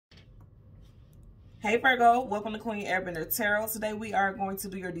Hey Virgo, welcome to Queen Airbender Tarot. Today we are going to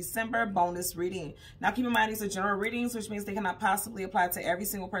do your December bonus reading. Now keep in mind these are general readings, which means they cannot possibly apply to every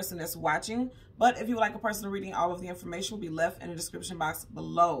single person that's watching. But if you would like a personal reading, all of the information will be left in the description box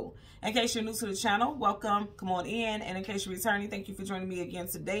below. In case you're new to the channel, welcome, come on in. And in case you're returning, thank you for joining me again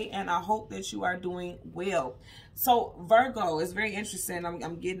today. And I hope that you are doing well. So Virgo is very interesting.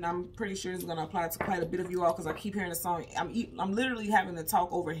 I'm pretty sure it's going to apply to quite a bit of you all because I keep hearing the song. I'm literally having to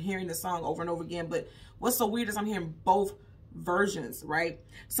talk over hearing the song over and over again. But what's so weird is I'm hearing both versions, right?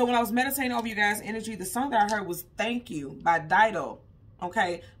 So when I was meditating over you guys' energy, the song that I heard was Thank You by DEUS,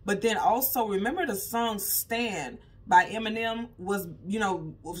 okay? But then also remember the song Stand by Eminem was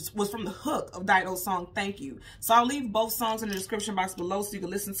from the hook of DEUS' song Thank You. So I'll leave both songs in the description box below so you can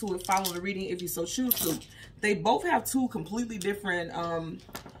listen to it, follow the reading if you so choose to. They both have two completely different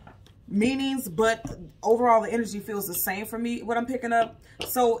meanings, but overall the energy feels the same for me, what I'm picking up.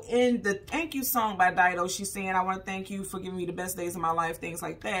 So in the Thank You song by DEUS, she's saying, I want to thank you for giving me the best days of my life, things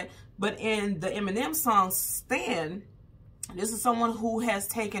like that. But in the Eminem song Stand, this is someone who has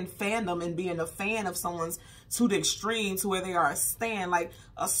taken fandom and being a fan of someone's to the extreme to where they are a stan, like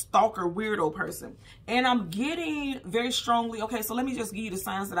a stalker weirdo person. And I'm getting very strongly, okay, so let me just give you the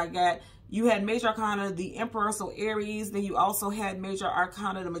signs that I got. You had Major Arcana, the Emperor, so Aries. Then you also had Major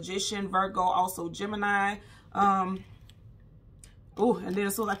Arcana, the Magician, Virgo, also Gemini. Oh, and then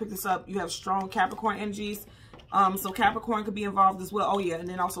as soon as I pick this up, you have strong Capricorn energies. So Capricorn could be involved as well. Oh, yeah, and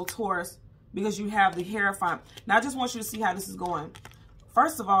then also Taurus, because you have the Hierophant. Now, I just want you to see how this is going.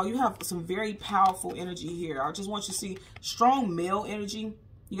 First of all, you have some very powerful energy here. I just want you to see strong male energy.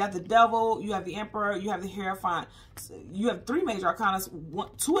 You got the Devil, you have the Emperor, you have the Hierophant. You have three major arcanas,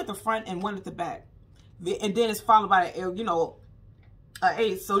 two at the front and one at the back. And then it's followed by, an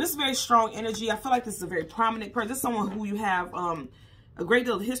Ace. So this is very strong energy. I feel like this is a very prominent person. This is someone who you have a great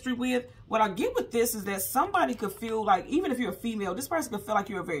deal of history with. What I get with this is that somebody could feel like, even if you're a female, this person could feel like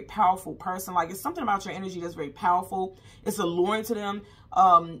you're a very powerful person. Like it's something about your energy that's very powerful. It's alluring to them.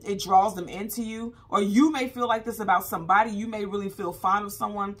 It draws them into you. Or you may feel like this about somebody. You may really feel fond of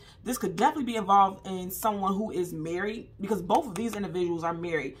someone. This could definitely be involved in someone who is married, because both of these individuals are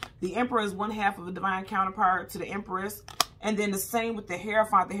married. The Emperor is one half of a divine counterpart to the Empress. And then the same with the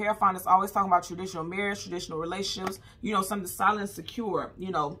Hierophant. The Hierophant is always talking about traditional marriage, traditional relationships, something solid and secure,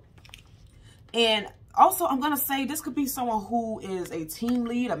 And also, I'm going to say this could be someone who is a team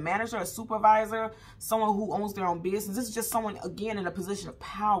lead, a manager, a supervisor, someone who owns their own business. This is just someone, again, in a position of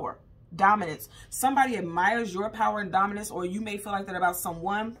power, dominance. Somebody admires your power and dominance, or you may feel like that about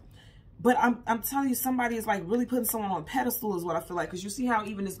someone. But I'm telling you, somebody is like really putting someone on a pedestal is what I feel like. Because you see how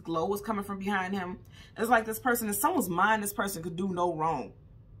even this glow is coming from behind him. It's like this person, in someone's mind, this person could do no wrong.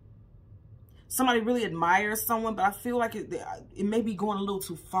 Somebody really admires someone, but I feel like it may be going a little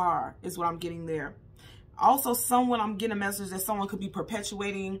too far is what I'm getting there. Also, I'm getting a message that someone could be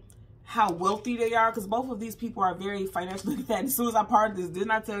perpetuating how wealthy they are, because both of these people are very financially fat. As soon as I parted this,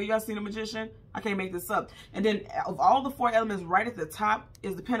 didn't I tell you I seen a magician? I can't make this up. And then of all the four elements, right at the top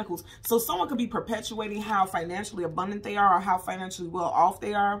is the Pentacles. So someone could be perpetuating how financially abundant they are or how financially well off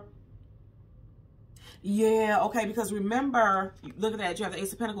they are. Yeah, okay, because remember, look at that, you have the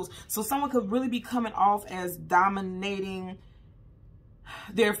Ace of Pentacles. So someone could really be coming off as dominating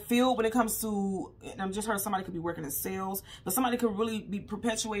their field when it comes to, and I've just heard somebody could be working in sales, but somebody could really be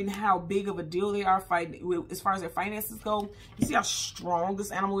perpetuating how big of a deal they are fighting as far as their finances go. You see how strong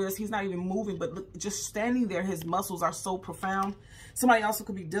this animal is? He's not even moving, but look, just standing there, his muscles are so profound. Somebody also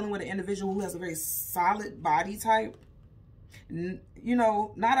could be dealing with an individual who has a very solid body type.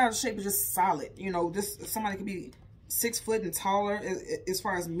 Not out of shape, but just solid. Somebody could be 6 foot and taller as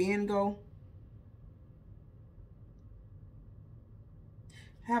far as men go.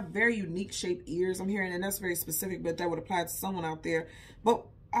 Have very unique shaped ears, I'm hearing, and that's very specific, but that would apply to someone out there. But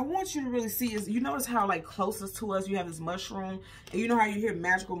I want you to really see is, you notice how like closest to us you have this mushroom, and you know how you hear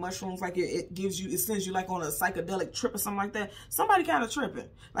magical mushrooms, like it sends you like on a psychedelic trip or something like that. Somebody kind of tripping,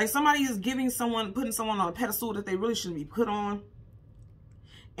 like somebody is putting someone on a pedestal that they really shouldn't be put on.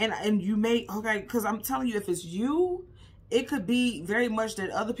 And you may, okay, because I'm telling you, if it's you, it could be very much that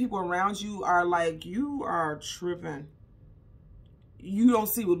other people around you are like, you are tripping. You don't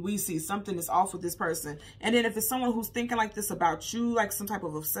see what we see. Something is off with this person. And then if it's someone who's thinking like this about you, like some type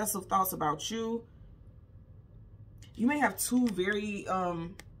of obsessive thoughts about you, you may have two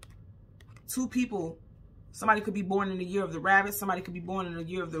people. Somebody could be born in the year of the rabbit. Somebody could be born in the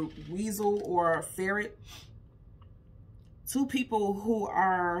year of the weasel or ferret. Two people who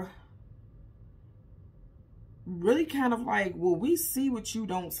are really kind of like, well, we see what you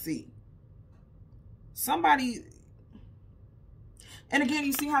don't see. Somebody... And again,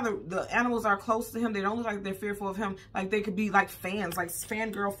 you see how the animals are close to him. They don't look like they're fearful of him. Like they could be like fans, like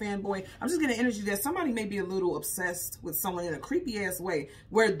fangirl, fanboy. I'm just getting energy that somebody may be a little obsessed with someone in a creepy ass way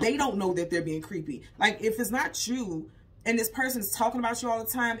where they don't know that they're being creepy. Like if it's not you and this person's talking about you all the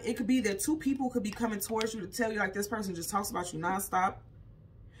time, it could be that two people could be coming towards you to tell you like this person just talks about you nonstop.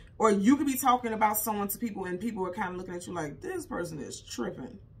 Or you could be talking about someone to people and people are kind of looking at you like this person is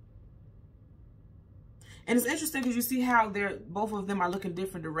tripping. And it's interesting because you see how both of them are looking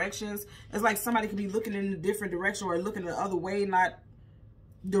different directions. It's like somebody could be looking in a different direction or looking the other way, not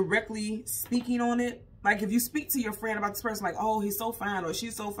directly speaking on it. Like if you speak to your friend about this person, like, oh, he's so fine or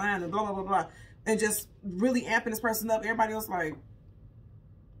she's so fine and blah, blah, blah, blah, and just really amping this person up, everybody else like,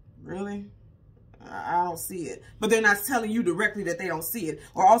 really? I don't see it. But they're not telling you directly that they don't see it.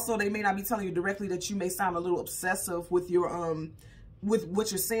 Or also they may not be telling you directly that you may sound a little obsessive with your with what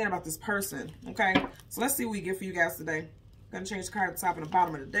you're saying about this person. Okay, so let's see what we get for you guys today. Gonna change the card at the top and the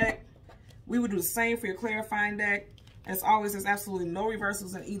bottom of the deck. We will do the same for your clarifying deck. As always, there's absolutely no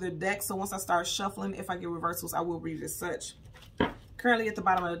reversals in either deck, so once I start shuffling, if I get reversals, I will read it as such. Currently at the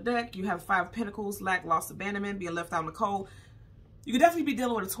bottom of the deck, you have 5 of Pentacles, lack, loss, abandonment, being left out in the cold. You can definitely be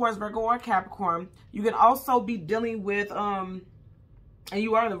dealing with a Taurus, Virgo, or a Capricorn. You can also be dealing with and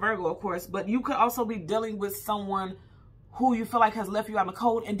you are the Virgo, of course, but you could also be dealing with someone who you feel like has left you out in the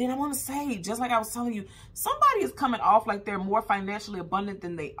cold. And then I want to say, just like I was telling you, somebody is coming off like they're more financially abundant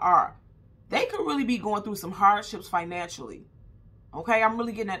than they are. They could really be going through some hardships financially. Okay, I'm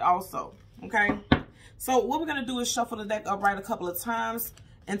really getting that also. Okay, so what we're going to do is shuffle the deck upright a couple of times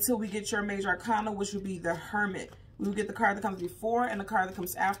until we get your major arcana, which would be the Hermit. We will get the card that comes before and the card that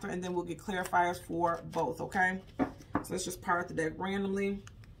comes after, and then we'll get clarifiers for both, okay? So let's just part the deck randomly.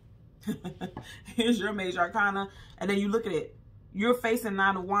 Here's your major arcana, and then you look at it. You're facing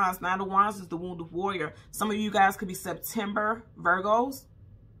 9 of Wands. 9 of Wands is the Wounded Warrior. Some of you guys could be September Virgos.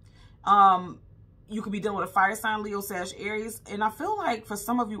 You could be dealing with a fire sign, Leo, Sag, Aries. And I feel like for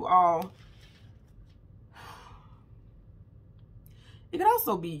some of you all, it could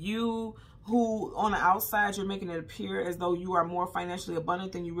also be you who on the outside, you're making it appear as though you are more financially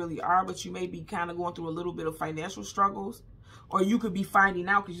abundant than you really are, but you may be kind of going through a little bit of financial struggles. Or you could be finding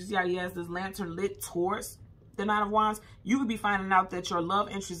out, because you see how he has this lantern lit towards the 9 of Wands. You could be finding out that your love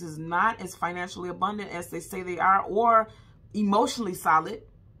interest is not as financially abundant as they say they are, or emotionally solid.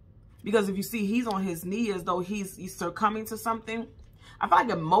 Because if you see, he's on his knee as though he's succumbing to something. I feel like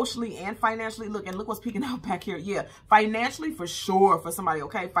emotionally and financially, look what's peeking out back here. Yeah, financially for sure for somebody,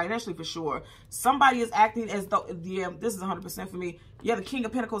 okay? Financially for sure. Somebody is acting as though, yeah, this is 100% for me. Yeah, the King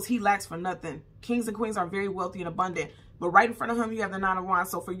of Pentacles, he lacks for nothing. Kings and queens are very wealthy and abundant. But right in front of him, you have the 9 of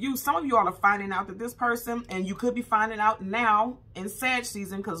Wands. So for you, some of you all are finding out that this person, and you could be finding out now in Sag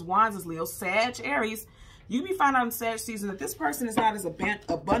season, because Wands is Leo, Sag, Aries. You be finding out in Sag season that this person is not as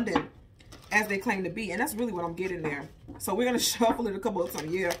abundant as they claim to be. And that's really what I'm getting there. So we're going to shuffle it a couple of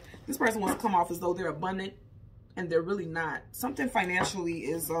times. Yeah, this person wants to come off as though they're abundant, and they're really not. Something financially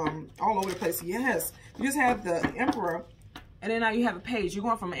is all over the place. Yes, you just have the Emperor, and then now you have a Page. You're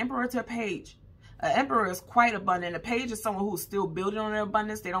going from an Emperor to a Page. An Emperor is quite abundant. A Page is someone who's still building on their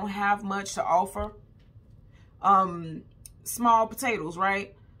abundance. They don't have much to offer. Small potatoes,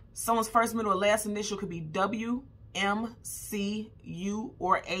 right? Someone's first, middle, or last initial could be W, M, C, U,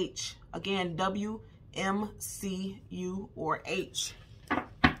 or H. Again, W, M, C, U, or H.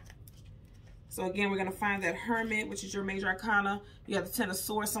 So again, we're going to find that Hermit, which is your major arcana. You have the 10 of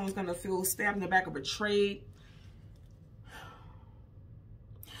Swords. Someone's going to feel stabbed in the back or betrayed.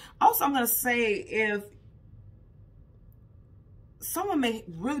 Also, I'm going to say, if someone may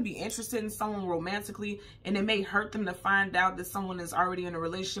really be interested in someone romantically, and it may hurt them to find out that someone is already in a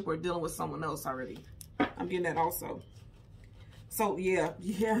relationship or dealing with someone else already. I'm getting that also. So, yeah.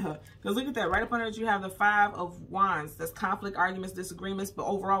 Because look at that. Right up under it, you have the 5 of Wands. That's conflict, arguments, disagreements, but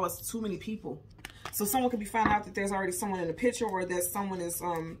overall, it's too many people. So someone could be finding out that there's already someone in the picture, or that someone is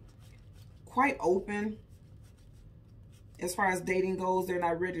quite open. As far as dating goes, they're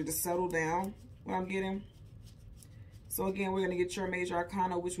not ready to settle down, what I'm getting. So again, we're going to get your major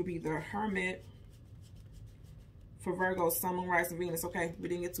arcana, which would be the Hermit for Virgo, Sun, Moon, Rising, Venus. Okay, we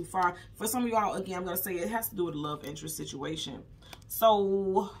didn't get too far. For some of y'all, again, I'm going to say it has to do with a love interest situation.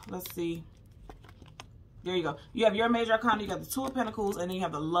 So let's see. There you go. You have your major arcana, you got the 2 of Pentacles, and then you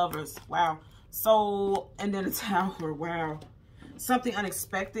have the Lovers. Wow. So, and then the Tower. Wow. Something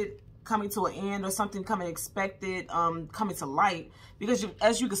unexpected coming to an end, or something coming expected, coming to light. Because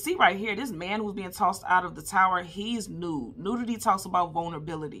as you can see right here, this man who's being tossed out of the Tower, he's nude. Nudity talks about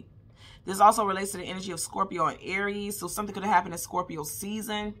vulnerability. This also relates to the energy of Scorpio and Aries. So something could have happened in Scorpio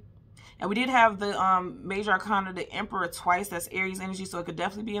season. And we did have the major arcana, the Emperor, twice. That's Aries energy, so it could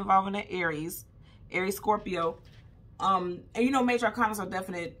definitely be involving the Aries, Scorpio. And you know, major arcanas are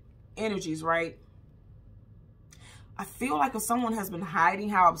definite energies, right? I feel like if someone has been hiding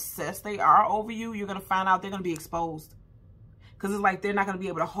how obsessed they are over you, you're going to find out they're going to be exposed. Because it's like they're not going to be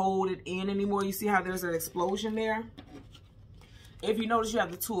able to hold it in anymore. You see how there's an explosion there? If you notice, you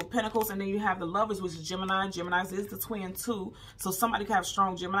have the Two of Pentacles, and then you have the Lovers, which is Gemini. Gemini is the twin too. So somebody could have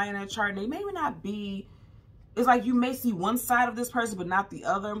strong Gemini in their chart, and they may not be... It's like you may see one side of this person, but not the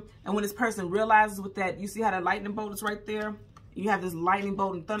other. And when this person realizes with that, you see how that lightning bolt is right there? You have this lightning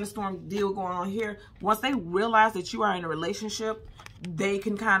bolt and thunderstorm deal going on here. Once they realize that you are in a relationship, they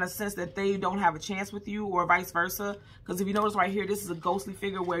can kind of sense that they don't have a chance with you, or vice versa. Because if you notice right here, this is a ghostly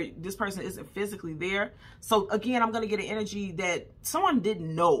figure where this person isn't physically there. So again, I'm going to get an energy that someone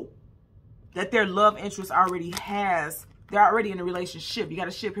didn't know that their love interest already has. They're already in a relationship. You got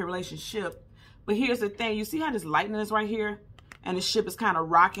a ship here, relationship. But here's the thing. You see how this lightning is right here? And the ship is kind of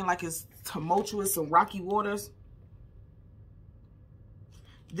rocking like it's tumultuous and rocky waters.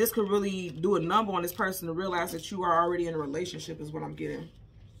 This could really do a number on this person to realize that you are already in a relationship is what I'm getting.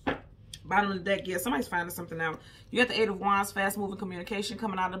 Bottom of the deck, yeah, somebody's finding something out. You got the Eight of Wands, fast-moving communication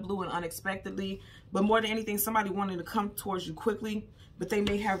coming out of the blue and unexpectedly. But more than anything, somebody wanting to come towards you quickly, but they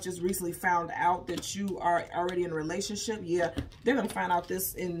may have just recently found out that you are already in a relationship. Yeah, they're going to find out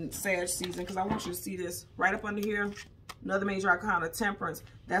this in Sag season, because I want you to see this right up under here. Another major arcana, Temperance.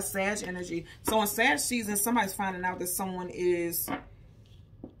 That's Sag energy. So in Sag season, somebody's finding out that someone is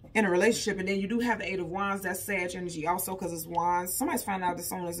in a relationship. And then you do have the Eight of Wands. That's Sag energy also, because it's Wands. Somebody's finding out that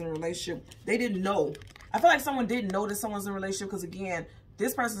someone is in a relationship. They didn't know. I feel like someone didn't know that someone's in a relationship, because again,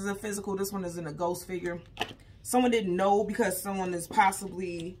 this person's in physical. This one is in a ghost figure. Someone didn't know because someone is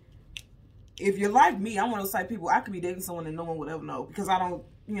possibly... If you're like me, I'm one of those type of people. I could be dating someone and no one would ever know, because I don't,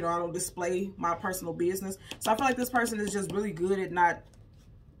 you know, I don't display my personal business. So I feel like this person is just really good at not...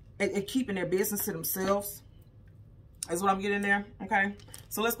 at keeping their business to themselves. Is what I'm getting there, okay?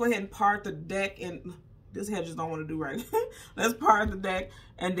 So let's go ahead and part the deck, and this head just don't want to do right. Let's part the deck,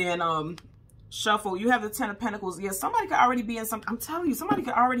 and then shuffle. You have the Ten of Pentacles. Yeah, somebody could already be in something. I'm telling you, somebody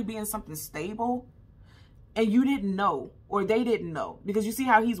could already be in something stable, and you didn't know, or they didn't know, because you see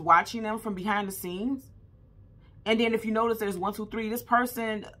how he's watching them from behind the scenes. And then if you notice, there's 1, 2, 3. This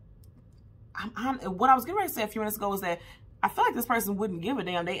person, what I was getting ready to say a few minutes ago is that I feel like this person wouldn't give a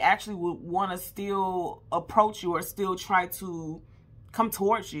damn. They actually would want to still approach you or still try to come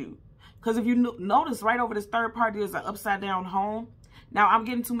towards you. Because if you notice right over this third party, there's an upside down home. Now, I'm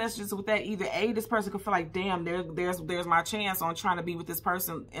getting two messages with that. Either A, this person could feel like, damn, there's my chance on trying to be with this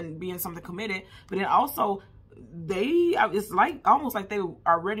person and being something committed. But then also, it's like almost like they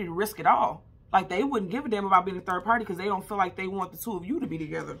are ready to risk it all. Like they wouldn't give a damn about being a third party because they don't feel like they want the two of you to be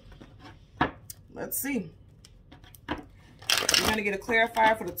together. Let's see. We're going to get a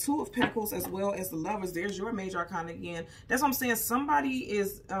clarifier for the Two of Pentacles as well as the Lovers. There's your major arcana again. That's what I'm saying. Somebody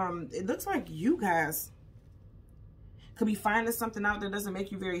is, it looks like you guys could be finding something out that doesn't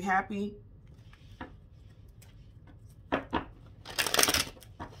make you very happy.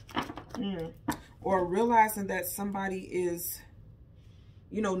 Or realizing that somebody is,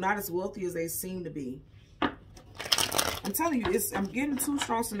 you know, not as wealthy as they seem to be. I'm telling you, I'm getting two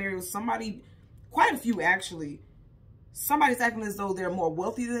strong scenarios. Somebody, quite a few actually, somebody's acting as though they're more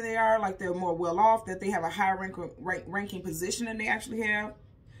wealthy than they are, like they're more well off, that they have a higher ranking position than they actually have.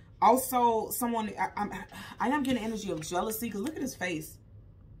 Also, someone, I am getting energy of jealousy, because look at his face.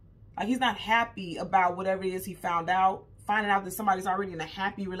 Like he's not happy about whatever it is he found out. Finding out that somebody's already in a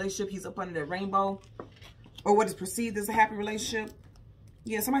happy relationship. He's up under the rainbow, or what is perceived as a happy relationship.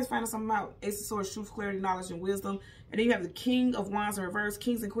 Yeah, somebody's finding something out. Ace of Swords, truth, clarity, knowledge, and wisdom. And then you have the King of Wands in reverse.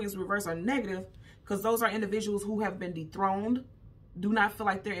 Kings and Queens in reverse are negative, because those are individuals who have been dethroned, do not feel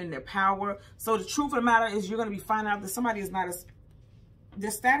like they're in their power. So the truth of the matter is you're going to be finding out that somebody is not as,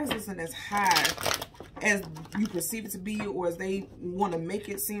 their status isn't as high as you perceive it to be, or as they want to make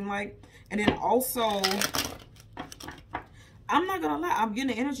it seem like. And then also, I'm not going to lie, I'm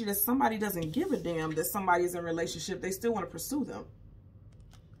getting the energy that somebody doesn't give a damn that somebody is in a relationship. They still want to pursue them.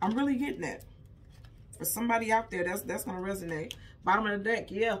 I'm really getting that. For somebody out there, that's going to resonate. Bottom of the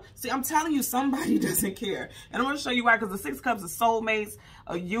deck, yeah. See, I'm telling you, somebody doesn't care. And I'm going to show you why, because the Six of Cups is soulmates,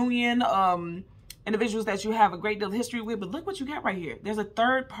 a union, individuals that you have a great deal of history with. But look what you got right here. There's a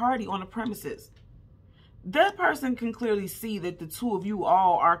third party on the premises. That person can clearly see that the two of you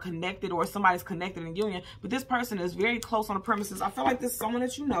all are connected, or somebody's connected in union. But this person is very close on the premises. I feel like this is someone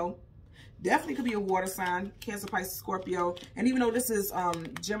that you know. Definitely could be a water sign, Cancer, Pisces, Scorpio. And even though this is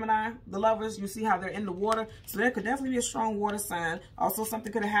Gemini, the lovers, you see how they're in the water. So there could definitely be a strong water sign. Also,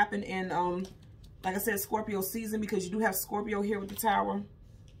 something could have happened in, like I said, Scorpio season, because you do have Scorpio here with the Tower.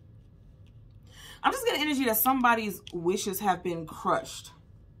 I'm just getting energy that somebody's wishes have been crushed.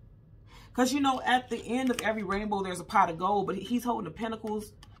 Because, you know, at the end of every rainbow, there's a pot of gold, but he's holding the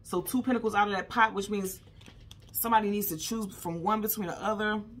pentacles. So 2 pentacles out of that pot, which means somebody needs to choose from one between the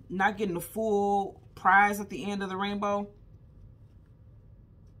other, not getting the full prize at the end of the rainbow.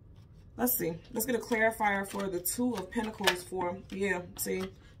 Let's see. Let's get a clarifier for the 2 of Pentacles for, yeah, see,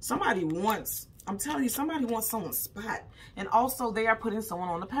 somebody wants, I'm telling you, somebody wants someone's spot. And also they are putting someone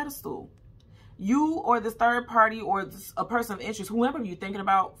on the pedestal. You or this third party or a person of interest, whoever you're thinking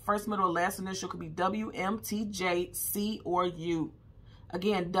about, first, middle, or last initial could be W, M, T, J, C, or U.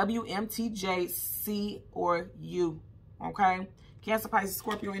 Again, W, M, T, J, C, or U. Okay? Cancer, Pisces,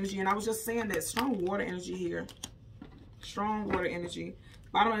 Scorpio energy. And I was just saying that strong water energy here. Strong water energy.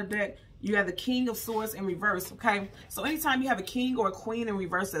 Bottom of the deck, you have the King of Swords in reverse. Okay? So anytime you have a king or a queen in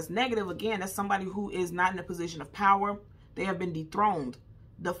reverse that's negative, again, that's somebody who is not in a position of power. They have been dethroned.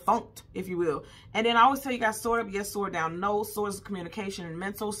 Defunct, if you will. And then I always tell you guys, sword up, yes, sword down. No, sword is communication and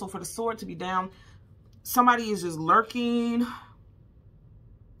mental. So for the sword to be down, somebody is just lurking,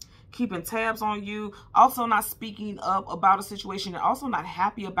 keeping tabs on you, also not speaking up about a situation, and also not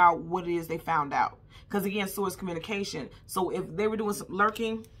happy about what it is they found out. Because again, sword is communication. So if they were doing some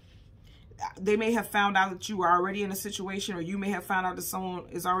lurking, they may have found out that you are already in a situation, or you may have found out that someone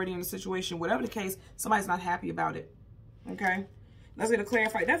is already in a situation. Whatever the case, somebody's not happy about it. Okay? Let's get a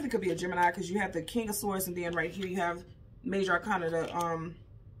clarify. Definitely could be a Gemini, because you have the King of Swords, and then right here you have Major Arcana, the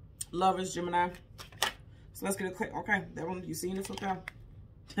Lovers, Gemini. So let's get a clear. Okay, that one, you seen it flip out?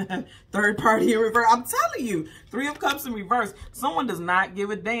 Third party in reverse. I'm telling you, 3 of Cups in reverse. Someone does not give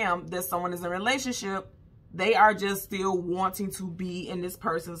a damn that someone is in a relationship. They are just still wanting to be in this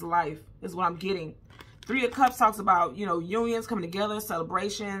person's life, is what I'm getting. 3 of Cups talks about, you know, unions, coming together,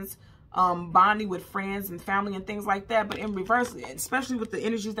 celebrations, bonding with friends and family and things like that. But in reverse, especially with the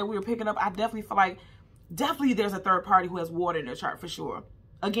energies that we were picking up, I definitely feel like there's a third party who has water in their chart for sure.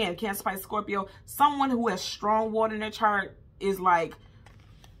 Again, Cancer, Pisces, Scorpio, someone who has strong water in their chart is like,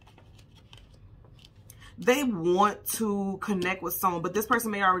 they want to connect with someone, but this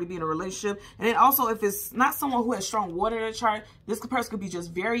person may already be in a relationship. And then also, if it's not someone who has strong water in their chart, this person could be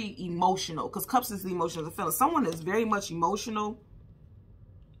just very emotional, because Cups is the emotion of the feeling. Someone is very much emotional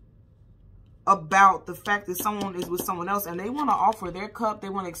about the fact that someone is with someone else, and they want to offer their cup. They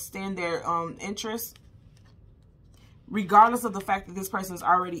want to extend their interest, regardless of the fact that this person is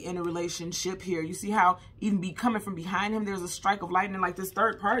already in a relationship here. You see how even coming from behind him, there's a strike of lightning. Like this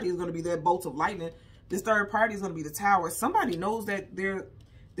third party is going to be that bolt of lightning. This third party is going to be the Tower. Somebody knows that their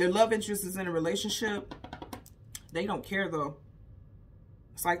love interest is in a relationship. They don't care though.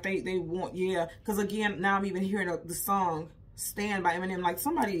 It's like they want, yeah. Because again, now I'm even hearing the song Stand by Eminem. Like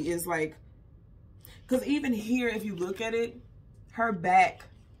somebody is like, because even here, if you look at it, her back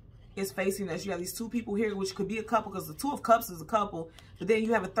is facing us. You have these 2 people here, which could be a couple, because the 2 of Cups is a couple. But then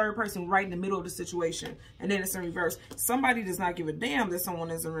you have a third person right in the middle of the situation. And then it's in reverse. Somebody does not give a damn that someone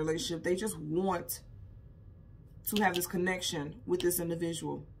is in a relationship. They just want to have this connection with this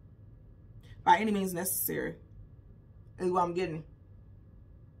individual by any means necessary, is what I'm getting.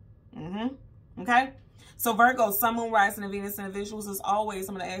 Okay? So Virgo, Sun, Moon, Rising, and Venus individuals, as always,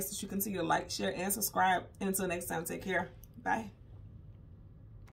 I'm going to ask that you continue to like, share, and subscribe. And until next time, take care. Bye.